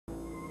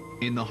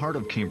In the heart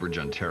of Cambridge,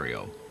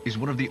 Ontario, is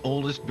one of the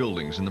oldest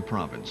buildings in the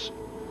province,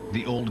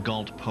 the old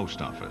Galt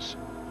Post Office.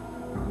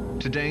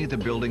 Today, the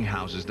building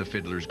houses the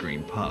Fiddlers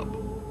Green Pub,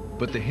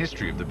 but the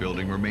history of the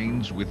building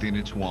remains within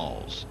its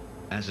walls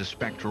as a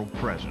spectral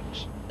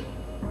presence.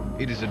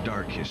 It is a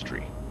dark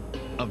history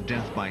of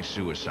death by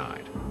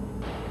suicide,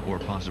 or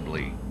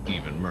possibly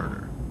even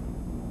murder.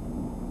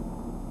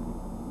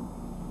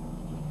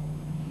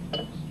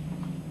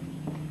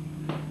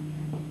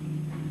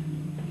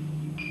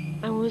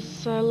 I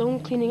was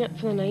alone cleaning up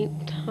for the night.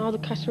 All the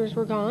customers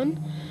were gone,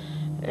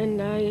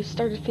 and I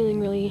started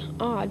feeling really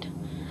odd.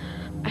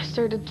 I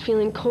started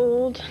feeling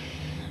cold.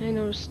 I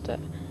noticed that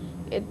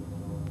it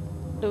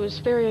was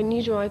very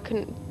unusual. I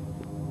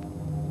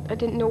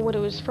didn't know what it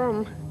was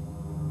from.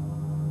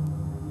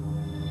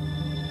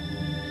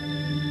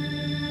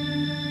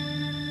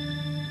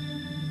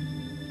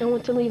 I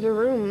went to leave the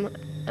room,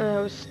 and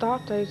I was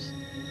stopped. I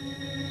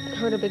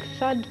heard a big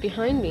thud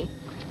behind me.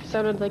 It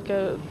sounded like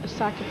a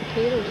sack of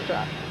potatoes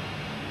dropped.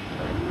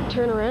 I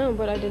turned around,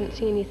 but I didn't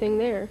see anything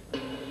there.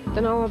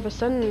 Then all of a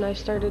sudden, I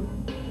started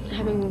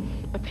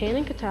having a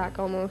panic attack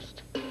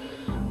almost.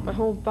 My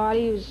whole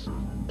body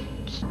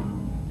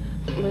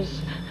I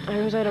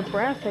was out of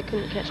breath. I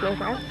couldn't catch my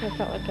breath. I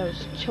felt like I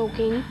was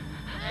choking.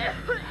 I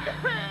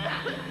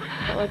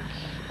felt like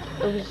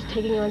I was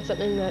taking on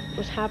something that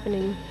was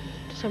happening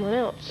to someone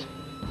else.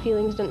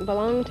 Feelings didn't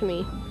belong to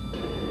me.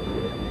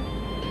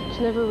 It's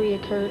never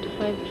reoccurred.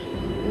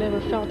 I've never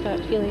felt that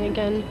feeling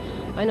again.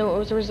 I know it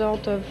was a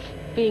result of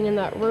being in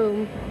that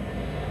room.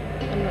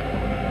 And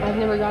I've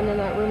never gotten in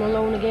that room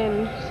alone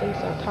again since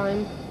that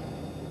time.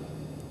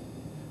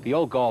 The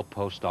old Galt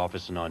Post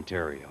Office in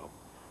Ontario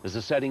is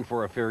a setting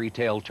for a fairy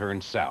tale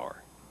turned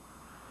sour.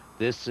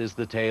 This is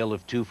the tale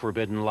of two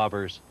forbidden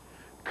lovers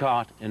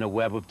caught in a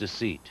web of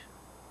deceit.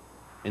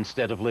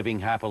 Instead of living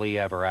happily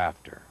ever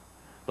after,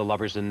 the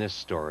lovers in this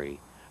story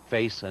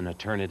face an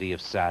eternity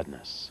of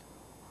sadness.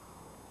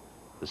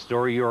 The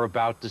story you're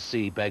about to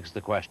see begs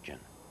the question,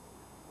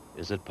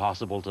 is it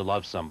possible to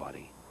love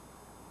somebody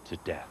to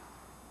death?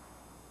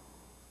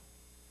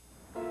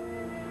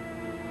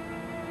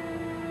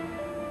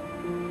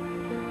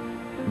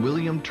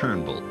 William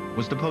Turnbull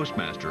was the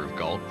postmaster of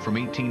Galt from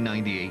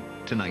 1898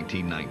 to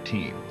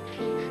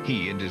 1919.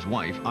 He and his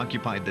wife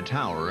occupied the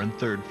tower and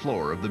third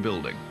floor of the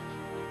building.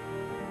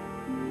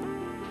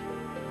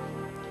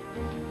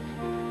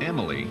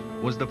 Emily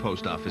was the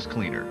post office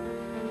cleaner.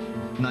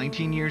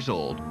 19 years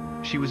old,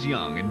 she was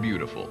young and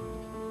beautiful.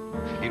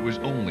 It was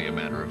only a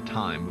matter of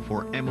time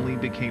before Emily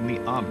became the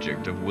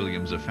object of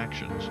William's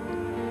affections.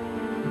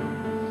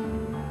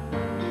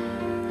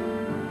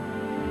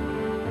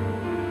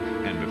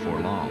 And before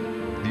long,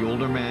 the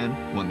older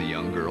man won the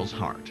young girl's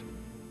heart.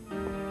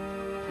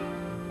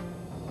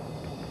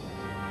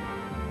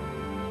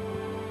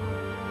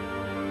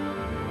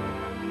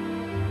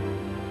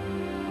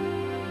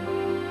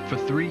 For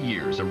 3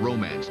 years, a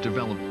romance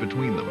developed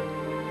between them,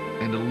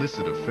 an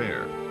illicit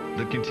affair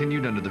that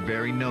continued under the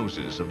very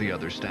noses of the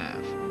other staff.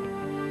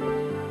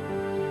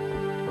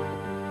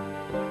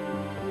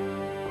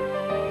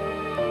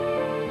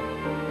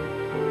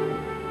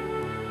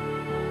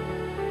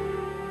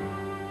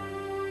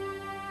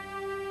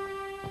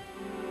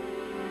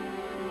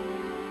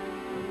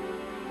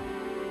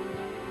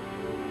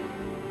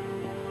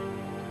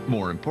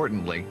 More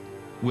importantly,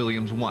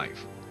 William's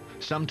wife,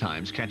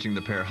 sometimes catching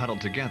the pair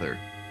huddled together,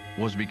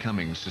 was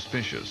becoming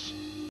suspicious.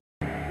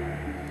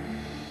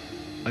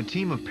 A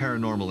team of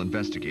paranormal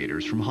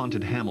investigators from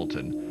haunted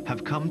Hamilton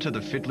have come to the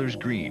Fiddlers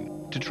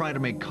Green to try to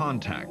make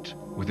contact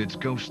with its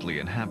ghostly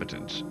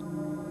inhabitants.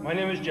 My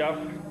name is Jeff.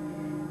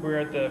 We're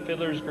at the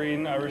Fiddlers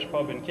Green Irish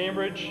Pub in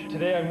Cambridge.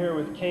 Today I'm here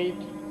with Kate,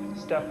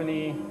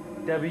 Stephanie,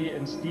 Debbie,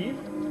 and Steve.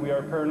 We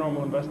are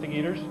paranormal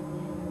investigators,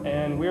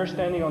 and we are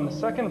standing on the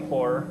second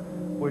floor,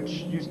 which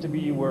used to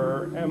be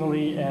where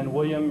Emily and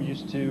William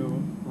used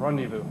to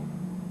rendezvous.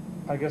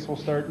 I guess we'll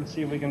start and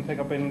see if we can pick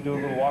up and do a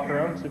little walk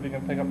around, see if we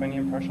can pick up any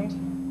impressions.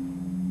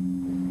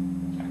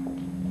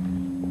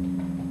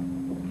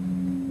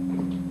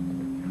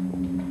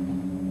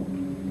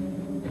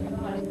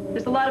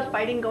 There's a lot of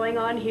fighting going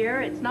on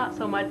here. It's not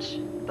so much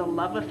the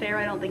love affair.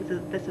 I don't think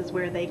that this is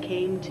where they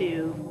came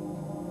to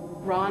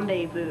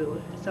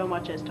rendezvous so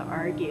much as to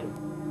argue.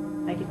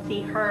 I could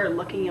see her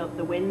looking out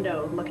the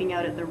window, looking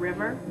out at the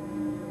river.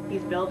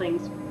 These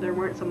buildings, there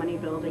weren't so many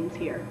buildings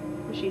here.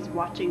 She's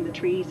watching the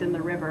trees in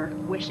the river,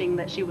 wishing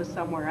that she was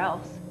somewhere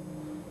else.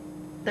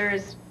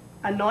 There's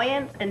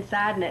annoyance and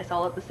sadness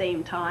all at the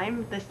same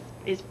time. This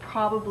is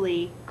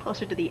probably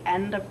closer to the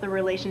end of the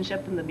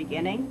relationship than the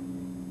beginning.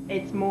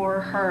 It's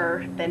more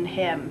her than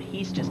him.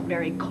 He's just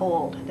very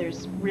cold.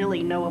 There's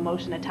really no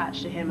emotion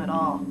attached to him at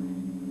all.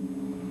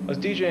 I was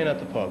DJing at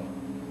the pub,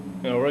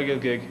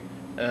 regular gig,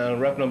 and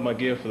wrapping up my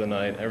gear for the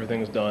night. Everything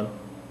was done.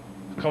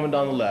 Coming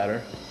down the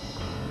ladder.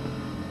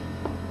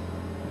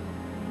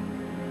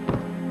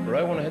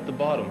 Right when I hit the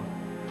bottom,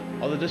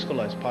 all the disco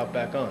lights popped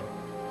back on.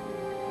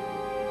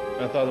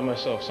 And I thought to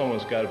myself,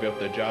 someone's got to be up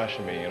there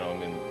joshing me,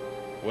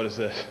 what is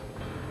this?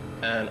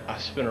 And I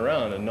spin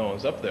around and no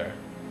one's up there.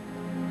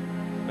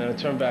 And I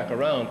turned back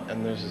around,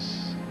 and there's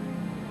this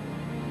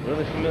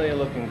really familiar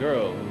looking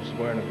girl who's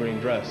wearing a green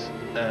dress.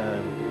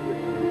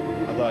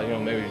 And I thought,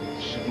 maybe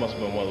she must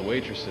have been one of the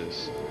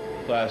waitresses.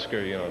 So I asked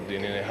her, do you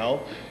need any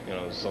help?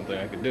 Is something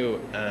I could do?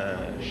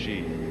 And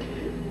she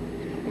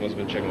must have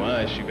been checking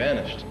my eyes. She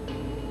vanished.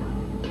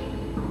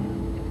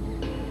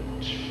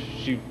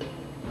 She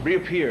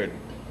reappeared,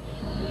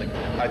 like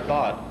I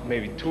thought,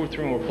 maybe 2 or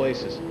 3 more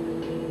places.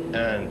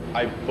 And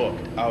I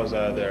booked. I was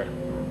out of there.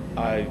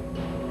 I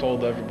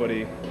told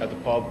everybody at the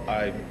pub,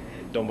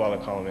 don't bother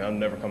calling me. I'm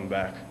never coming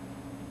back.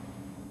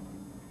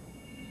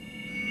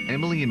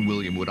 Emily and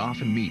William would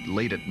often meet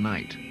late at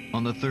night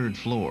on the 3rd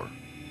floor.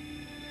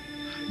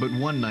 But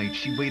one night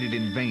she waited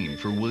in vain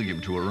for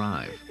William to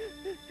arrive.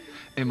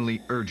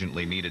 Emily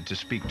urgently needed to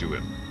speak to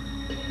him.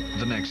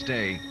 The next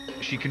day,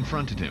 she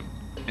confronted him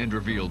and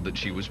revealed that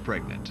she was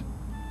pregnant.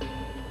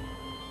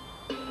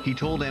 He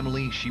told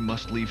Emily she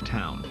must leave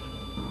town.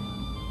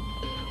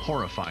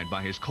 Horrified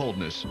by his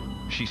coldness,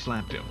 she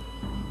slapped him.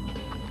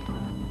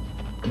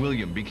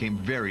 William became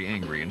very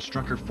angry and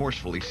struck her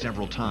forcefully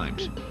several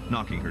times,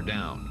 knocking her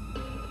down,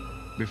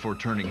 before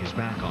turning his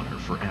back on her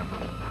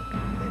forever.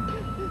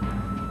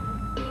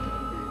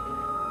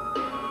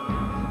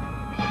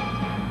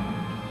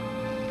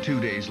 Two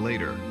days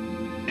later,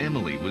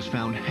 Emily was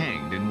found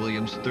hanged in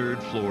William's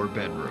 3rd floor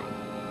bedroom.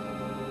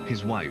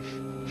 His wife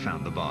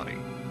found the body.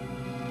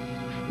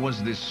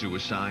 Was this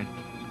suicide?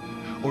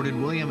 Or did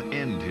William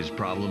end his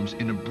problems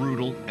in a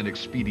brutal and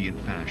expedient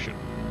fashion?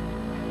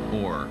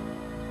 Or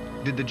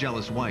did the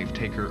jealous wife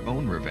take her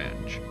own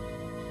revenge?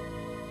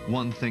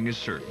 One thing is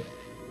certain,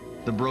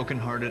 the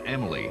broken-hearted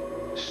Emily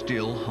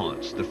still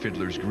haunts the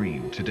Fiddler's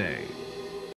Green today.